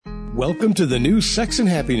Welcome to the new Sex and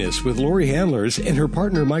Happiness with Lori Handlers and her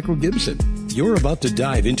partner Michael Gibson. You're about to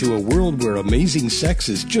dive into a world where amazing sex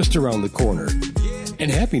is just around the corner. And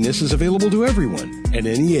happiness is available to everyone at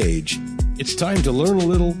any age. It's time to learn a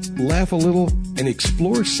little, laugh a little, and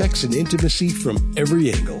explore sex and intimacy from every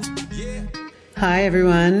angle. Hi,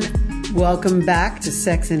 everyone. Welcome back to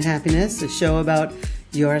Sex and Happiness, a show about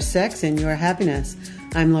your sex and your happiness.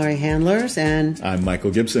 I'm Lori Handlers, and I'm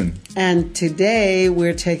Michael Gibson. And today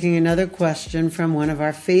we're taking another question from one of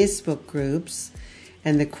our Facebook groups.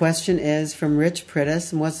 And the question is from Rich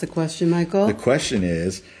Prittis. And what's the question, Michael? The question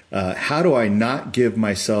is, how do I not give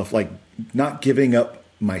myself, not giving up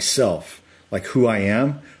myself, like who I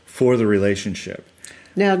am, for the relationship?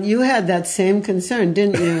 Now, you had that same concern,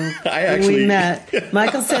 didn't you? When we met.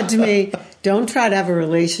 Michael said to me, don't try to have a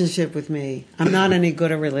relationship with me. I'm not any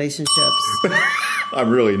good at relationships. I'm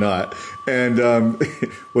really not. And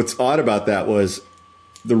what's odd about that was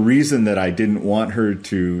the reason that I didn't want her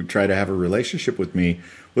to try to have a relationship with me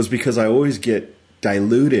was because I always get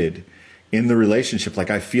diluted in the relationship. Like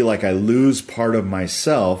I feel like I lose part of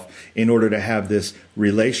myself in order to have this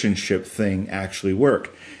relationship thing actually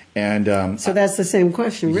work. And so that's the same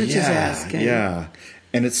question Rich is asking. Yeah.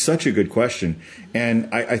 And it's such a good question. And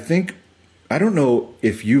I think, I don't know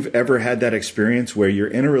if you've ever had that experience where you're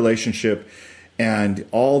in a relationship and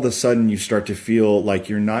all of a sudden you start to feel like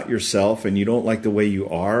you're not yourself and you don't like the way you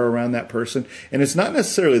are around that person. And it's not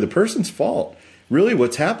necessarily the person's fault. Really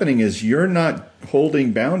what's happening is you're not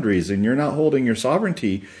holding boundaries and you're not holding your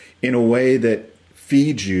sovereignty in a way that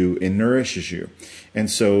feeds you and nourishes you. And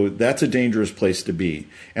so that's a dangerous place to be.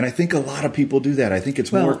 And I think a lot of people do that. I think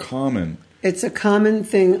it's more common. It's a common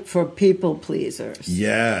thing for people pleasers.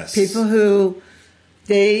 Yes. People who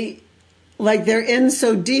they're in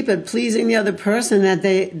so deep at pleasing the other person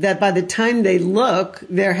that by the time they look,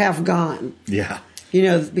 they're half gone. Yeah.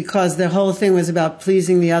 Because the whole thing was about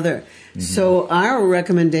pleasing the other. Mm-hmm. So our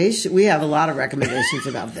recommendation, we have a lot of recommendations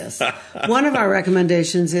about this. One of our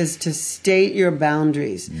recommendations is to state your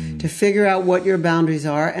boundaries, to figure out what your boundaries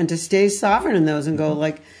are and to stay sovereign in those and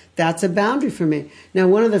go that's a boundary for me. Now,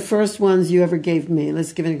 one of the first ones you ever gave me,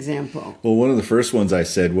 let's give an example. Well, one of the first ones I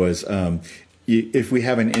said was, if we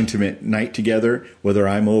have an intimate night together, whether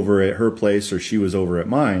I'm over at her place or she was over at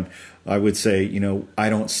mine, I would say, I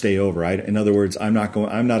don't stay over. In other words, I'm not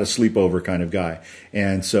a sleepover kind of guy.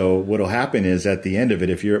 And so what'll happen is at the end of it,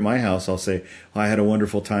 if you're at my house, I'll say, I had a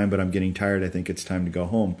wonderful time, but I'm getting tired. I think it's time to go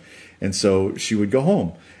home. And so she would go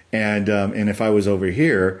home. And if I was over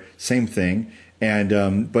here, same thing.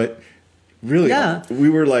 And, but really, we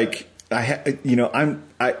were like,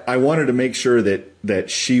 I wanted to make sure that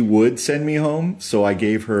she would send me home. So I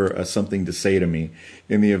gave her something to say to me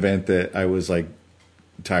in the event that I was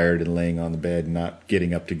tired and laying on the bed and not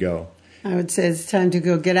getting up to go. I would say, it's time to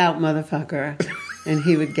go get out, motherfucker. And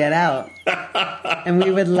he would get out. And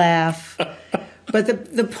we would laugh.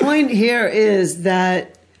 But the point here is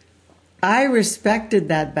that I respected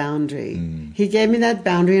that boundary. He gave me that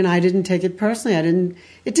boundary and I didn't take it personally.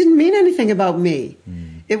 It didn't mean anything about me.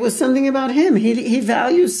 It was something about him. He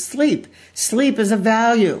values sleep. Sleep is a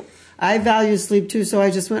value. I value sleep too, so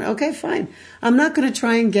I just went, okay, fine. I'm not going to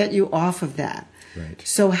try and get you off of that. Right.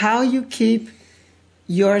 So how you keep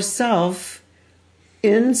yourself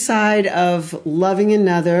inside of loving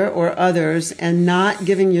another or others and not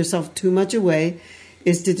giving yourself too much away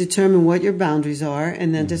is to determine what your boundaries are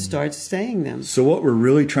and then to start saying them. So what we're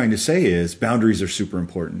really trying to say is boundaries are super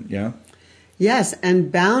important, yeah? Yes,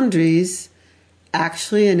 and boundaries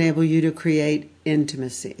actually enable you to create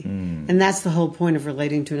intimacy. And that's the whole point of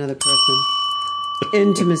relating to another person.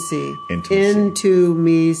 Intimacy.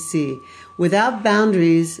 Intimacy. Without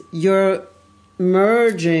boundaries, you're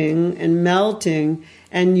merging and melting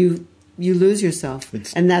and you lose yourself.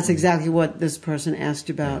 And that's exactly what this person asked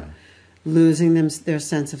about. Yeah. Losing their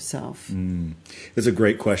sense of self. It's a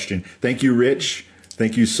great question. Thank you, Rich.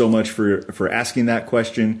 Thank you so much for asking that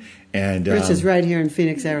question. And Rich is right here in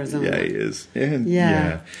Phoenix, Arizona. Yeah, he is.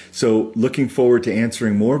 And, so looking forward to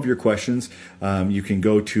answering more of your questions. You can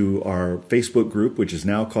go to our Facebook group, which is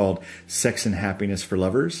now called Sex and Happiness for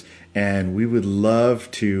Lovers. And we would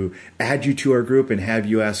love to add you to our group and have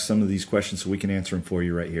you ask some of these questions so we can answer them for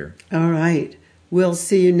you right here. All right. We'll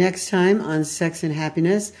see you next time on Sex and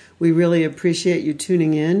Happiness. We really appreciate you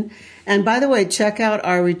tuning in. And by the way, check out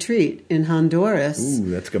our retreat in Honduras. Ooh,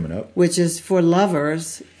 that's coming up. Which is for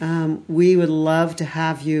lovers. We would love to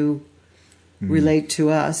have you relate to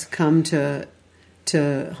us, come to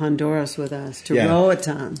to Honduras with us, to Yeah.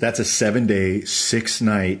 Roatan. That's a 7-day,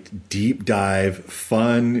 6-night deep dive,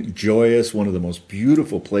 fun, joyous, one of the most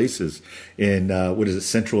beautiful places in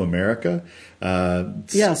Central America.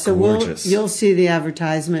 So gorgeous. you'll see the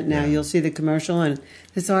advertisement now. Yeah. You'll see the commercial, and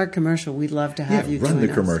it's our commercial. We'd love to have you run join the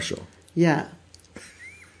us. commercial. Yeah.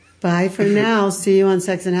 Bye for now. See you on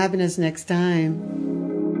Sex and Happiness next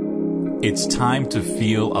time. It's time to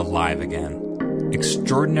feel alive again.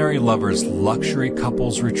 Extraordinary Lovers Luxury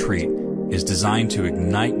Couples Retreat is designed to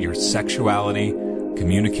ignite your sexuality,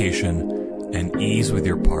 communication, and ease with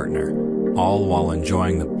your partner, all while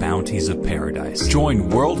enjoying the bounties of paradise. Join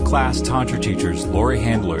world-class Tantra teachers Laurie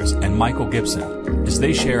Handlers and Michael Gibson as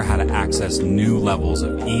they share how to access new levels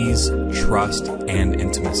of ease, trust, and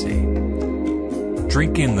intimacy.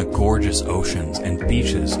 Drink in the gorgeous oceans and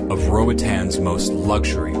beaches of Roatan's most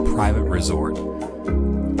luxury private resort.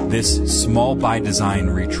 This small by design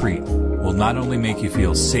retreat will not only make you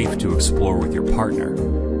feel safe to explore with your partner,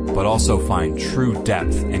 but also find true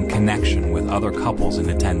depth and connection with other couples in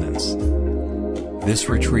attendance. This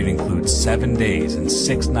retreat includes 7 days and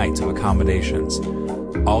 6 nights of accommodations,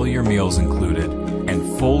 all your meals included,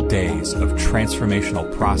 and full days of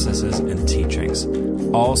transformational processes and teachings,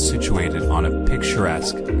 all situated on a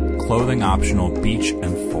picturesque, clothing-optional beach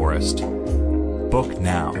and forest. Book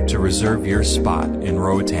now to reserve your spot in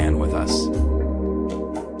Roatan with us.